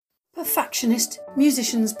Perfectionist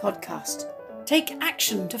Musicians Podcast. Take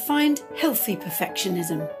action to find healthy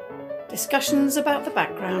perfectionism. Discussions about the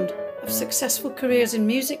background of successful careers in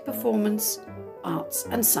music performance, arts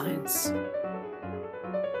and science.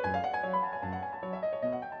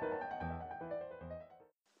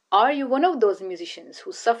 Are you one of those musicians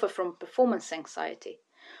who suffer from performance anxiety?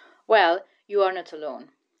 Well, you are not alone.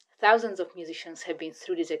 Thousands of musicians have been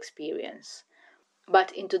through this experience.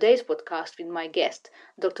 But in today's podcast with my guest,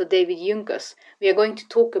 Dr. David Junkers, we are going to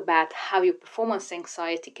talk about how your performance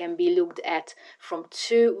anxiety can be looked at from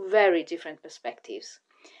two very different perspectives.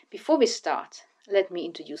 Before we start, let me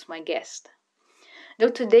introduce my guest.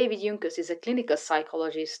 Dr. David Junkers is a clinical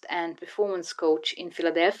psychologist and performance coach in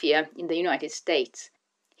Philadelphia in the United States.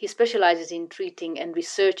 He specializes in treating and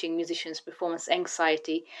researching musicians' performance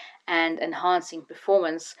anxiety and enhancing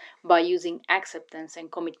performance by using acceptance and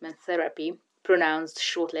commitment therapy, pronounced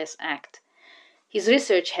short less ACT. His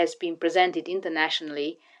research has been presented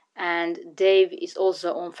internationally, and Dave is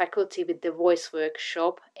also on faculty with the Voice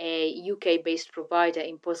Workshop, a UK-based provider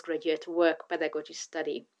in postgraduate work pedagogy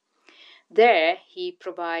study. There, he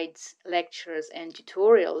provides lectures and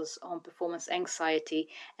tutorials on performance anxiety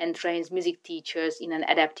and trains music teachers in an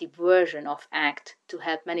adaptive version of ACT to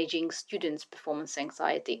help managing students' performance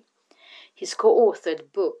anxiety. His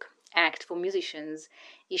co-authored book, ACT for Musicians,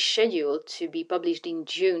 is scheduled to be published in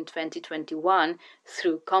June 2021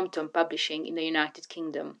 through Compton Publishing in the United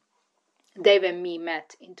Kingdom. Dave and me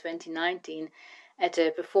met in 2019 at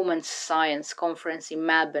a performance science conference in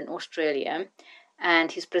Melbourne, Australia, and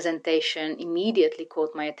his presentation immediately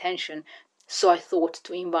caught my attention, so I thought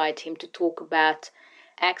to invite him to talk about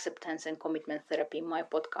acceptance and commitment therapy in my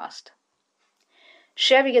podcast.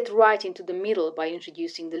 Shall we get right into the middle by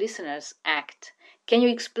introducing the listeners' ACT? Can you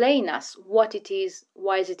explain us what it is,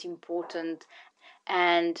 why is it important,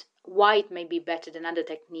 and why it may be better than other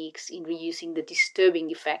techniques in reducing the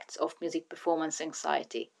disturbing effects of music performance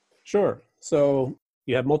anxiety? Sure. So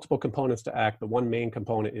you have multiple components to ACT, but one main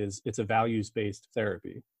component is it's a values-based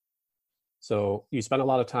therapy. So you spend a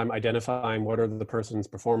lot of time identifying what are the person's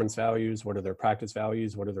performance values, what are their practice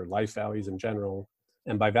values, what are their life values in general.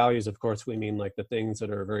 And by values, of course, we mean like the things that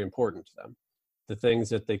are very important to them, the things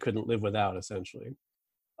that they couldn't live without, essentially.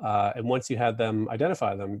 And once you have them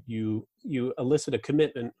identify them, you elicit a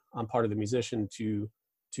commitment on part of the musician to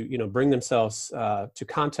bring themselves to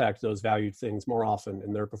contact those valued things more often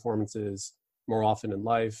in their performances, more often in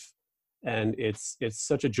life. And it's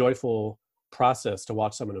such a joyful process to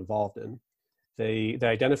watch someone involved in. They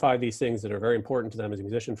identify these things that are very important to them as a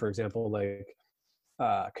musician, for example, like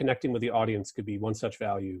connecting with the audience could be one such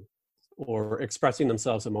value, or expressing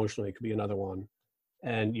themselves emotionally could be another one.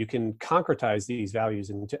 And you can concretize these values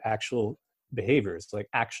into actual behaviors, like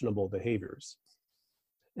actionable behaviors.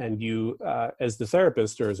 And you, as the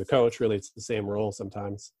therapist or as a coach, really it's the same role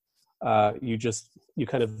sometimes, you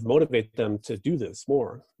kind of motivate them to do this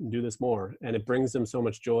more. And it brings them so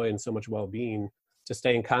much joy and so much well-being to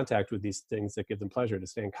stay in contact with these things that give them pleasure, to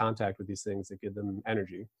stay in contact with these things that give them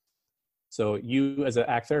energy. So you as an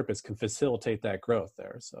ACT therapist can facilitate that growth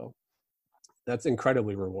there. So that's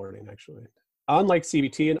incredibly rewarding, actually. Unlike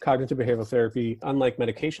CBT and cognitive behavioral therapy, unlike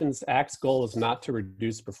medications, ACT's goal is not to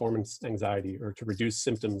reduce performance anxiety or to reduce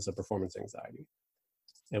symptoms of performance anxiety.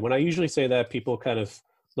 And when I usually say that, people kind of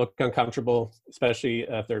look uncomfortable, especially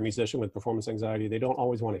if they're a musician with performance anxiety. They don't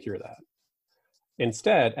always want to hear that.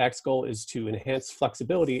 Instead, ACT's goal is to enhance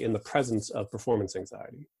flexibility in the presence of performance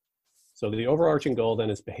anxiety. So the overarching goal then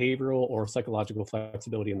is behavioral or psychological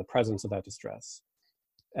flexibility in the presence of that distress.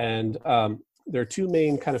 And there are two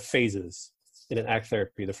main kind of phases in an ACT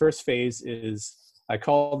therapy. The first phase is, I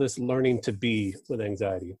call this learning to be with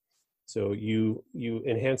anxiety. So you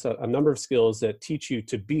enhance a number of skills that teach you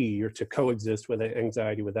to be or to coexist with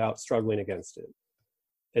anxiety without struggling against it.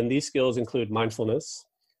 And these skills include mindfulness,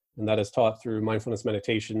 and that is taught through mindfulness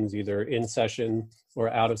meditations, either in session or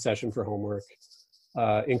out of session for homework.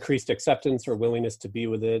 Increased acceptance or willingness to be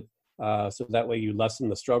with it. So that way you lessen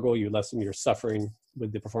the struggle, you lessen your suffering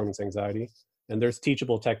with the performance anxiety. And there's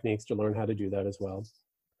teachable techniques to learn how to do that as well.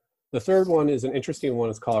 The third one is an interesting one.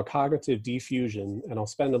 It's called cognitive diffusion. And I'll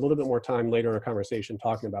spend a little bit more time later in our conversation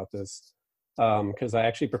talking about this because I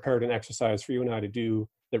actually prepared an exercise for you and I to do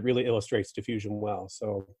that really illustrates diffusion well.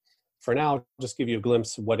 So for now, I'll just give you a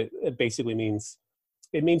glimpse of what it basically means.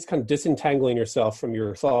 It means kind of disentangling yourself from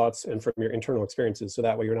your thoughts and from your internal experiences, so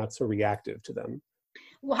that way you're not so reactive to them.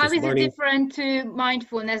 Well, how is it different to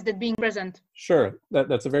mindfulness, that being present? Sure,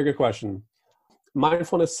 that's a very good question.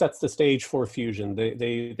 Mindfulness sets the stage for fusion.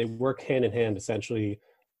 They work hand in hand, essentially.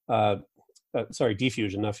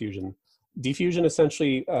 Diffusion, not fusion. Diffusion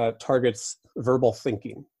essentially targets verbal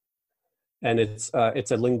thinking. And it's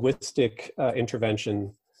a linguistic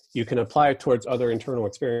intervention. You can apply it towards other internal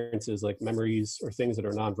experiences like memories or things that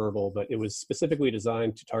are nonverbal, but it was specifically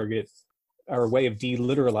designed to target our way of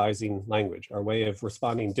deliteralizing language, our way of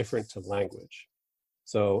responding different to language.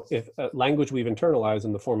 So if language we've internalized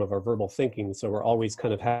in the form of our verbal thinking, so we're always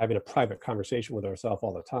kind of having a private conversation with ourselves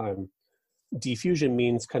all the time. Defusion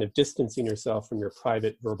means kind of distancing yourself from your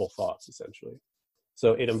private verbal thoughts, essentially.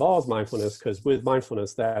 So it involves mindfulness, because with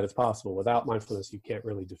mindfulness, that is possible. Without mindfulness, you can't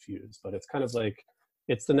really diffuse, but it's kind of like,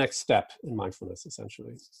 it's the next step in mindfulness,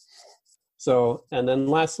 essentially. So, and then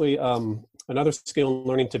lastly, another skill in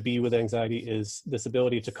learning to be with anxiety is this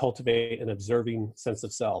ability to cultivate an observing sense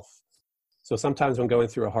of self. So sometimes when going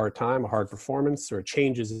through a hard time, a hard performance, or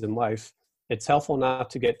changes in life, it's helpful not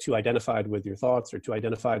to get too identified with your thoughts or too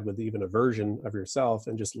identified with even a version of yourself,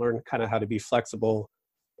 and just learn kind of how to be flexible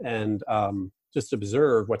and just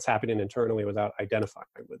observe what's happening internally without identifying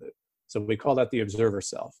with it. So we call that the observer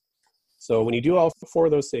self. So when you do all four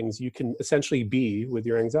of those things, you can essentially be with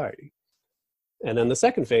your anxiety. And then the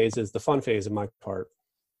second phase is the fun phase of my part.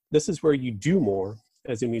 This is where you do more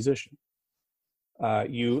as a musician.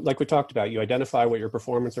 You, like we talked about, you identify what your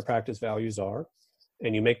performance or practice values are,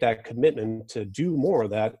 and you make that commitment to do more of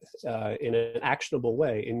that in an actionable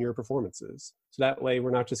way in your performances. So that way,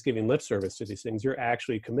 we're not just giving lip service to these things, you're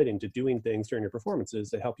actually committing to doing things during your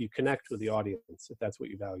performances that help you connect with the audience, if that's what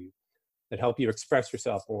you value, that help you express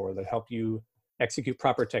yourself more, that help you execute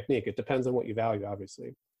proper technique. It depends on what you value,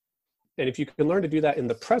 obviously. And if you can learn to do that in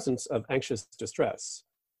the presence of anxious distress,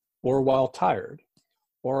 or while tired,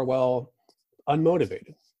 or while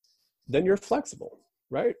unmotivated, then you're flexible,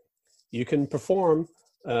 right? You can perform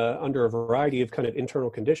under a variety of kind of internal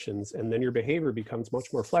conditions, and then your behavior becomes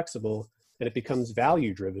much more flexible, and it becomes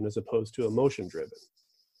value driven as opposed to emotion driven.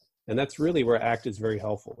 And that's really where ACT is very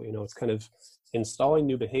helpful. You know, it's kind of installing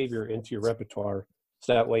new behavior into your repertoire,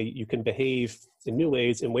 so that way you can behave in new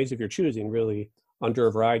ways, in ways of your choosing, really, under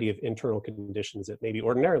a variety of internal conditions that maybe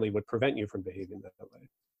ordinarily would prevent you from behaving that way.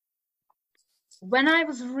 When I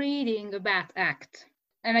was reading about ACT,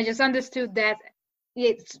 and I just understood that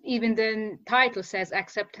it's even the title says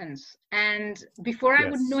acceptance. And before I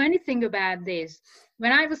would know anything about this,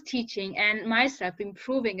 when I was teaching and myself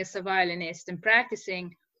improving as a violinist and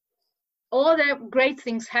practicing, all the great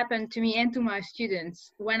things happened to me and to my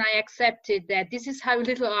students when I accepted that this is how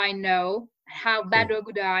little I know, how bad or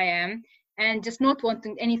good I am, and just not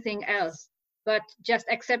wanting anything else, but just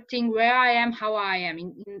accepting where I am, how I am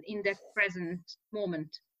in that present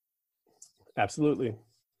moment. Absolutely.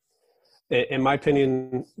 In my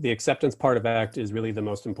opinion, the acceptance part of ACT is really the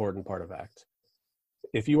most important part of ACT.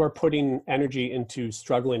 If you are putting energy into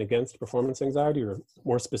struggling against performance anxiety, or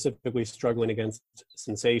more specifically, struggling against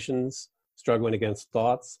sensations, struggling against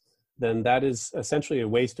thoughts, then that is essentially a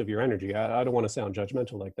waste of your energy. I don't want to sound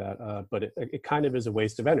judgmental like that, but it kind of is a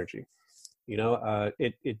waste of energy. You know,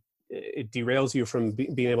 it derails you from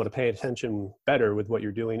being able to pay attention better with what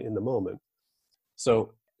you're doing in the moment.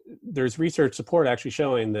 So there's research support actually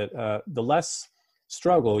showing that the less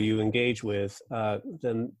struggle you engage with,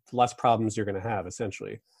 then the less problems you're going to have,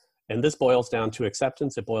 essentially. And this boils down to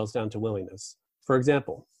acceptance. It boils down to willingness. For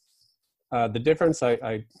example, the difference,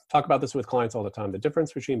 I talk about this with clients all the time, the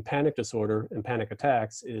difference between panic disorder and panic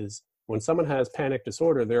attacks is when someone has panic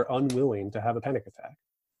disorder, they're unwilling to have a panic attack.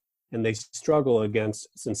 And they struggle against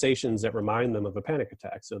sensations that remind them of a panic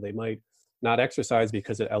attack. So they might not exercise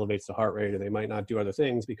because it elevates the heart rate, or they might not do other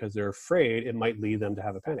things because they're afraid it might lead them to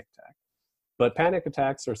have a panic attack. But panic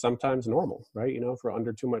attacks are sometimes normal, right? You know, if we're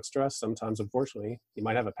under too much stress, sometimes, unfortunately, you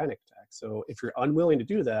might have a panic attack. So if you're unwilling to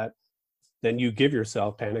do that, then you give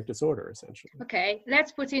yourself panic disorder, essentially. Okay,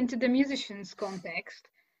 let's put into the musician's context.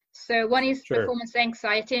 So one is performance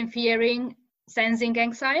anxiety and fearing, sensing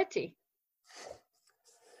anxiety.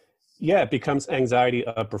 Yeah, it becomes anxiety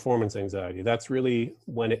of performance anxiety. That's really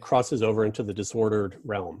when it crosses over into the disordered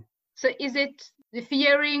realm. So is it the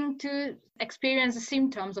fearing to experience the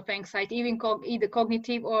symptoms of anxiety, even either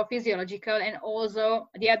cognitive or physiological, and also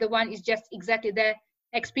the other one is just exactly the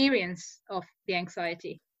experience of the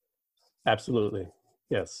anxiety? Absolutely,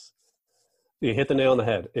 yes. You hit the nail on the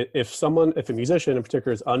head. If a musician in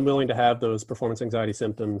particular is unwilling to have those performance anxiety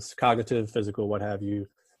symptoms, cognitive, physical, what have you,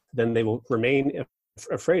 then they will remain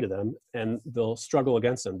afraid of them, and they'll struggle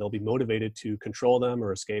against them. They'll be motivated to control them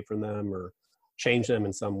or escape from them or change them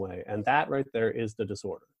in some way. And that right there is the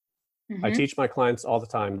disorder. Mm-hmm. I teach my clients all the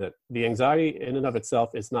time that the anxiety in and of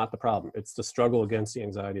itself is not the problem. It's the struggle against the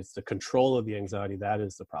anxiety. It's the control of the anxiety. That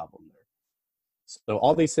is the problem there. So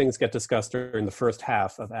all these things get discussed during the first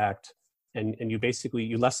half of ACT, and you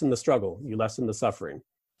lessen the struggle, you lessen the suffering.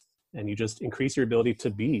 and you just increase your ability to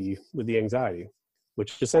be with the anxiety,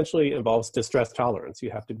 which essentially involves distress tolerance.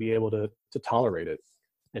 You have to be able to tolerate it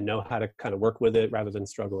and know how to kind of work with it rather than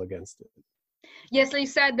struggle against it. Yes, so you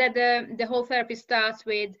said that the whole therapy starts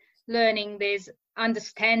with learning this,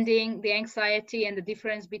 understanding the anxiety and the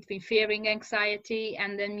difference between fearing anxiety,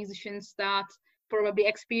 and then musicians start probably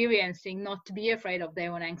experiencing not to be afraid of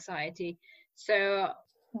their own anxiety. So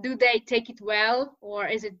do they take it well, or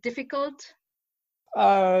is it difficult?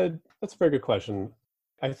 That's a very good question.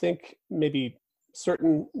 I think maybe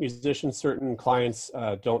certain musicians, certain clients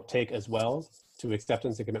don't take as well to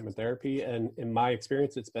acceptance and commitment therapy. And in my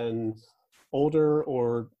experience, it's been older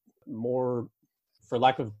or more, for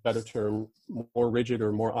lack of a better term, more rigid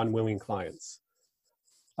or more unwilling clients.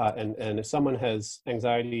 And if someone has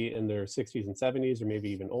anxiety in their 60s and 70s, or maybe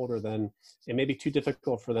even older, then it may be too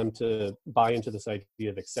difficult for them to buy into this idea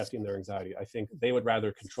of accepting their anxiety. I think they would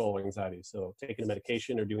rather control anxiety. So taking a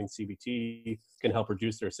medication or doing CBT can help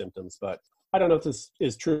reduce their symptoms. But I don't know if this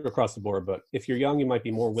is true across the board, but if you're young, you might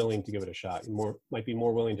be more willing to give it a shot. You might be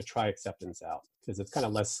more willing to try acceptance out because it's kind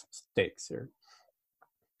of less stakes here.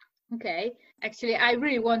 Okay, actually, I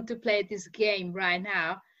really want to play this game right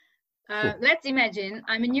now. Let's imagine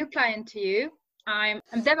I'm a new client to you. I'm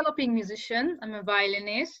a developing musician. I'm a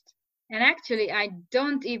violinist. And actually, I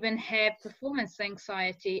don't even have performance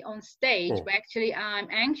anxiety on stage, but actually I'm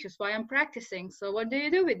anxious while I'm practicing. So what do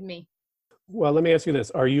you do with me? Well, let me ask you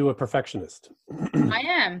this. Are you a perfectionist? I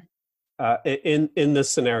am. In this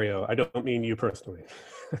scenario, I don't mean you personally.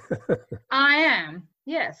 I am,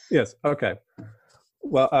 yes. Yes, okay.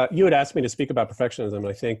 Well, you had asked me to speak about perfectionism.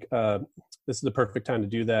 I think this is the perfect time to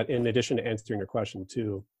do that, in addition to answering your question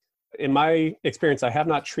too. In my experience, I have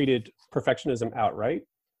not treated perfectionism outright.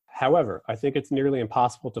 However, I think it's nearly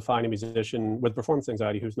impossible to find a musician with performance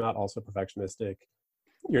anxiety who's not also perfectionistic.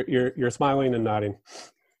 You're smiling and nodding.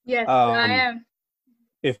 Yes, I am.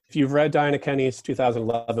 If you've read Diana Kenny's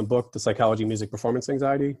 2011 book, The Psychology of Music Performance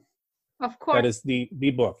Anxiety, of course, that is the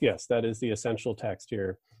book. Yes, that is the essential text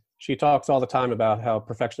here. She talks all the time about how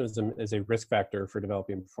perfectionism is a risk factor for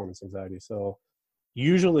developing performance anxiety. So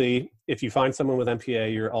usually, if you find someone with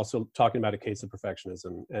MPA, you're also talking about a case of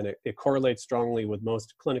perfectionism, and it correlates strongly with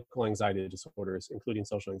most clinical anxiety disorders, including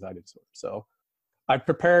social anxiety disorder. So I've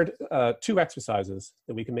prepared 2 exercises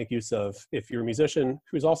that we can make use of if you're a musician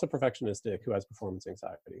who's also perfectionistic, who has performance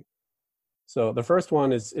anxiety. So the first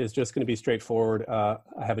one is just going to be straightforward. I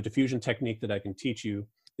have a diffusion technique that I can teach you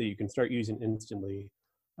that you can start using instantly.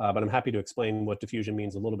 But I'm happy to explain what diffusion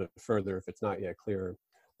means a little bit further if it's not yet clear.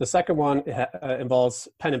 The second one involves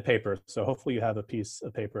pen and paper. So hopefully you have a piece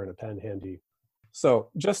of paper and a pen handy. So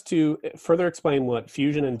just to further explain what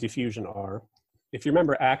fusion and diffusion are, if you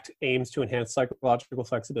remember, ACT aims to enhance psychological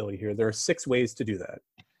flexibility here. There are 6 ways to do that.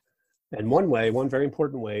 And one very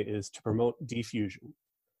important way, is to promote diffusion.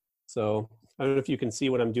 So I don't know if you can see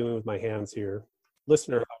what I'm doing with my hands here.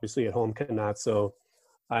 Listener, obviously at home, cannot. So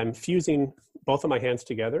I'm fusing both of my hands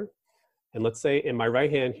together. And let's say in my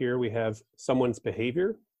right hand here, we have someone's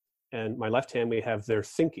behavior, and my left hand, we have their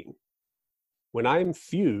thinking. When I'm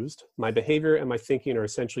fused, my behavior and my thinking are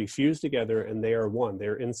essentially fused together, and they are one,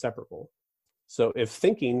 they're inseparable. So if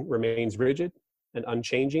thinking remains rigid and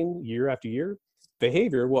unchanging year after year,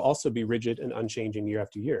 behavior will also be rigid and unchanging year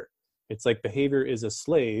after year. It's like behavior is a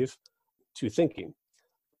slave to thinking.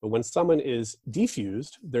 But when someone is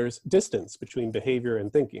diffused, there's distance between behavior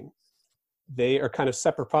and thinking. They are kind of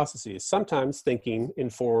separate processes. Sometimes thinking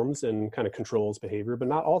informs and kind of controls behavior, but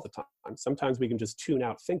not all the time. Sometimes we can just tune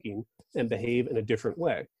out thinking and behave in a different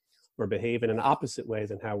way, or behave in an opposite way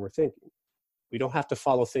than how we're thinking. We don't have to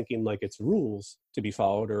follow thinking like it's rules to be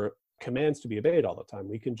followed or commands to be obeyed all the time.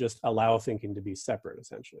 We can just allow thinking to be separate,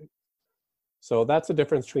 essentially. So that's the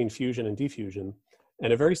difference between fusion and diffusion.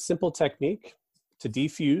 And a very simple technique to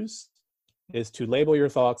diffuse is to label your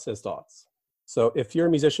thoughts as thoughts. So if you're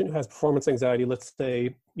a musician who has performance anxiety, let's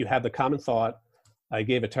say you have the common thought, I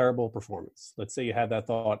gave a terrible performance. Let's say you have that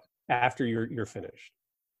thought after you're finished.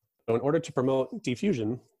 So in order to promote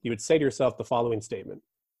diffusion, you would say to yourself the following statement: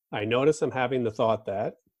 I notice I'm having the thought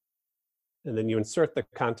that, and then you insert the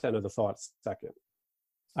content of the thought second.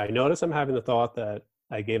 I notice I'm having the thought that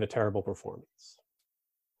I gave a terrible performance.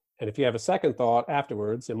 And if you have a second thought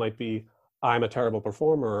afterwards, it might be, I'm a terrible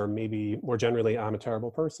performer, or maybe more generally, I'm a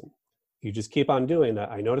terrible person. You just keep on doing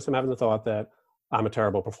that. I notice I'm having the thought that I'm a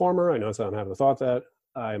terrible performer. I notice I'm having the thought that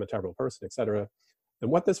I am a terrible person, etc.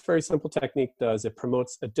 And what this very simple technique does, it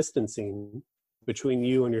promotes a distancing between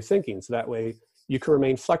you and your thinking. So that way you can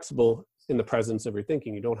remain flexible in the presence of your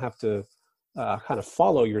thinking. You don't have to kind of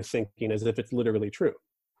follow your thinking as if it's literally true.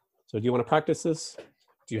 So do you want to practice this?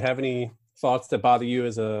 Do you have any thoughts that bother you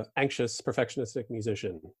as a anxious, perfectionistic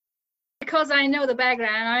musician? Because I know the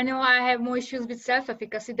background, I know I have more issues with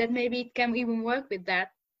self-efficacy, that maybe it can even work with that.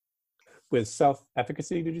 With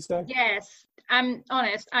self-efficacy, did you say? Yes, I'm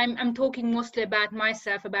honest. I'm talking mostly about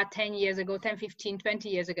myself about 10 years ago, 10, 15, 20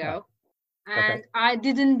 years ago. And Okay. I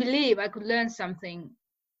didn't believe I could learn something.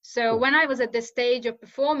 So when I was at the stage of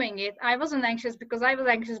performing it, I wasn't anxious because I was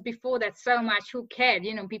anxious before that so much. Who cared?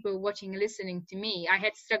 You know, people watching and listening to me. I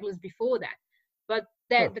had struggles before that. But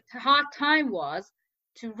the hard time was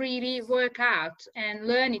to really work out and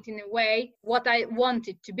learn it in a way what I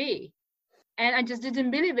wanted to be. And I just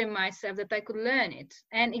didn't believe in myself that I could learn it.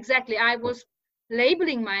 And exactly, I was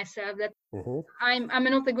labeling myself that I'm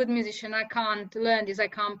not a good musician. I can't learn this. I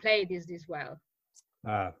can't play this well.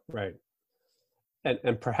 Right.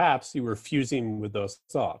 And perhaps you were fusing with those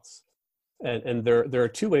thoughts. And there are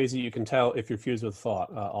two ways that you can tell if you're fused with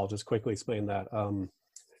thought. I'll just quickly explain that.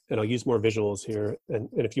 And I'll use more visuals here. And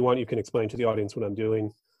if you want, you can explain to the audience what I'm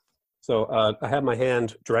doing. So I have my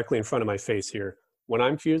hand directly in front of my face here. When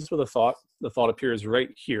I'm fused with a thought, the thought appears right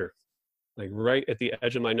here, like right at the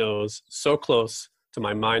edge of my nose, so close to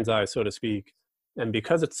my mind's eye, so to speak. And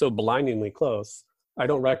because it's so blindingly close, I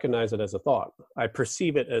don't recognize it as a thought. I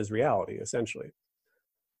perceive it as reality, essentially.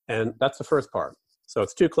 And that's the first part. So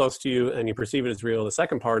it's too close to you and you perceive it as real. The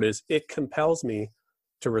second part is it compels me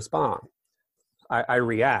to respond. I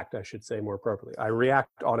react, I should say more appropriately. I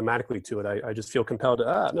react automatically to it. I just feel compelled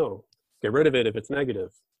to, no, get rid of it if it's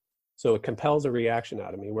negative. So it compels a reaction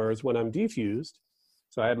out of me. Whereas when I'm defused,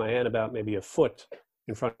 so I have my hand about maybe a foot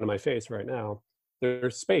in front of my face right now,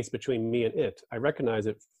 there's space between me and it. I recognize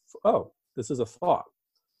it. Oh, this is a thought.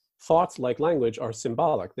 Thoughts, like language, are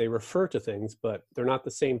symbolic. They refer to things, but they're not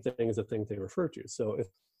the same thing as the things they refer to. So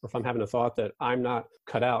if I'm having a thought that I'm not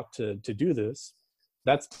cut out to do this,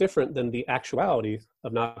 that's different than the actuality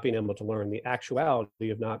of not being able to learn, the actuality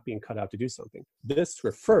of not being cut out to do something. This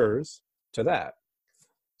refers to that.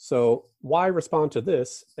 So why respond to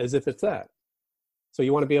this as if it's that? So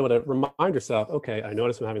you want to be able to remind yourself, okay, I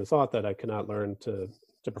notice I'm having the thought that I cannot learn to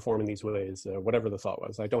perform in these ways, whatever the thought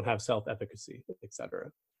was. I don't have self-efficacy, etc.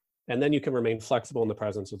 And then you can remain flexible in the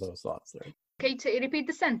presence of those thoughts there. Okay, to repeat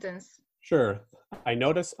the sentence. Sure. I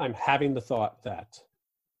notice I'm having the thought that.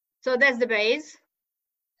 So that's the base.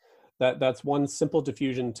 That's one simple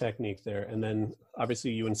diffusion technique there. And then obviously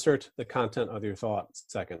you insert the content of your thought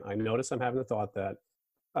second. I notice I'm having the thought that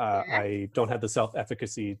I don't have the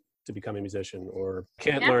self-efficacy to become a musician, or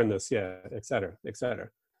can't learn this, et cetera, et cetera.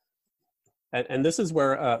 And this is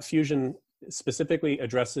where fusion specifically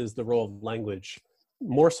addresses the role of language,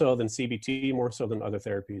 more so than CBT, more so than other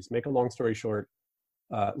therapies. Make a long story short,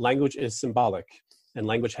 language is symbolic, and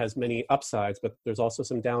language has many upsides, but there's also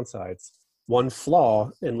some downsides. One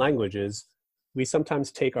flaw in language is we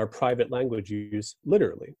sometimes take our private language use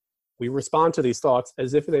literally. We respond to these thoughts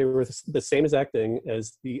as if they were the same exact thing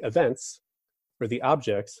as the events or the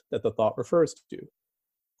objects that the thought refers to.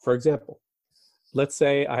 For example, let's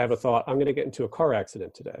say I have a thought, I'm going to get into a car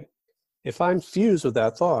accident today. If I'm fused with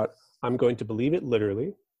that thought, I'm going to believe it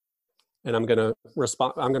literally, and I'm going to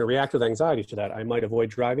respond. I'm going to react with anxiety to that. I might avoid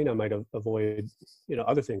driving. I might avoid,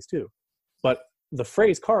 other things too. But the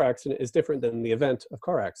phrase car accident is different than the event of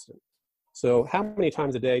car accident. So how many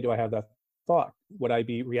times a day do I have that thought? Would I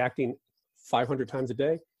be reacting 500 times a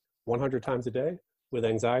day, 100 times a day with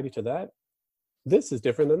anxiety to that? This is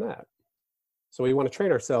different than that. So we want to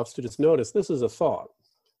train ourselves to just notice this is a thought.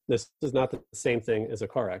 This is not the same thing as a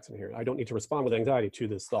car accident here. I don't need to respond with anxiety to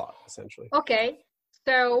this thought, essentially. Okay.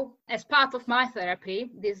 So as part of my therapy,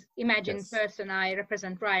 this imagined person I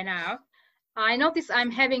represent right now, I notice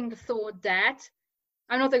I'm having the thought that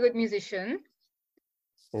I'm not a good musician.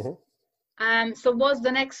 So what's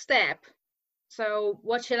the next step? So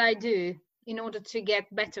what shall I do in order to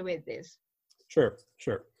get better with this? Sure.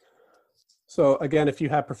 So again, if you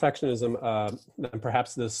have perfectionism, then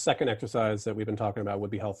perhaps the second exercise that we've been talking about would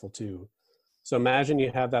be helpful too. So imagine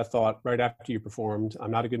you have that thought right after you performed,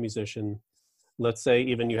 I'm not a good musician. Let's say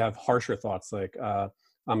even you have harsher thoughts like,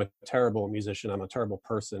 I'm a terrible musician, I'm a terrible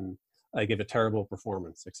person, I give a terrible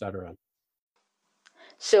performance, etc.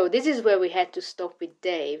 So this is where we had to stop with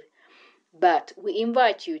Dave, but we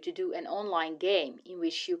invite you to do an online game in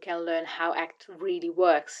which you can learn how ACT really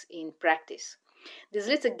works in practice. This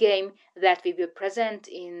little game that we will present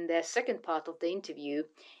in the second part of the interview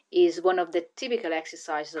is one of the typical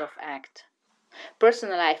exercises of ACT.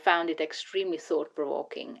 Personally, I found it extremely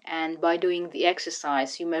thought-provoking, and by doing the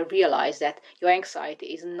exercise, you may realize that your anxiety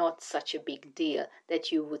is not such a big deal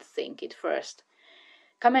that you would think it first.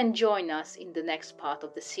 Come and join us in the next part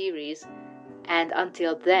of the series, and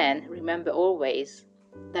until then, remember always,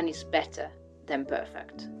 then is better than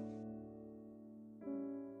perfect.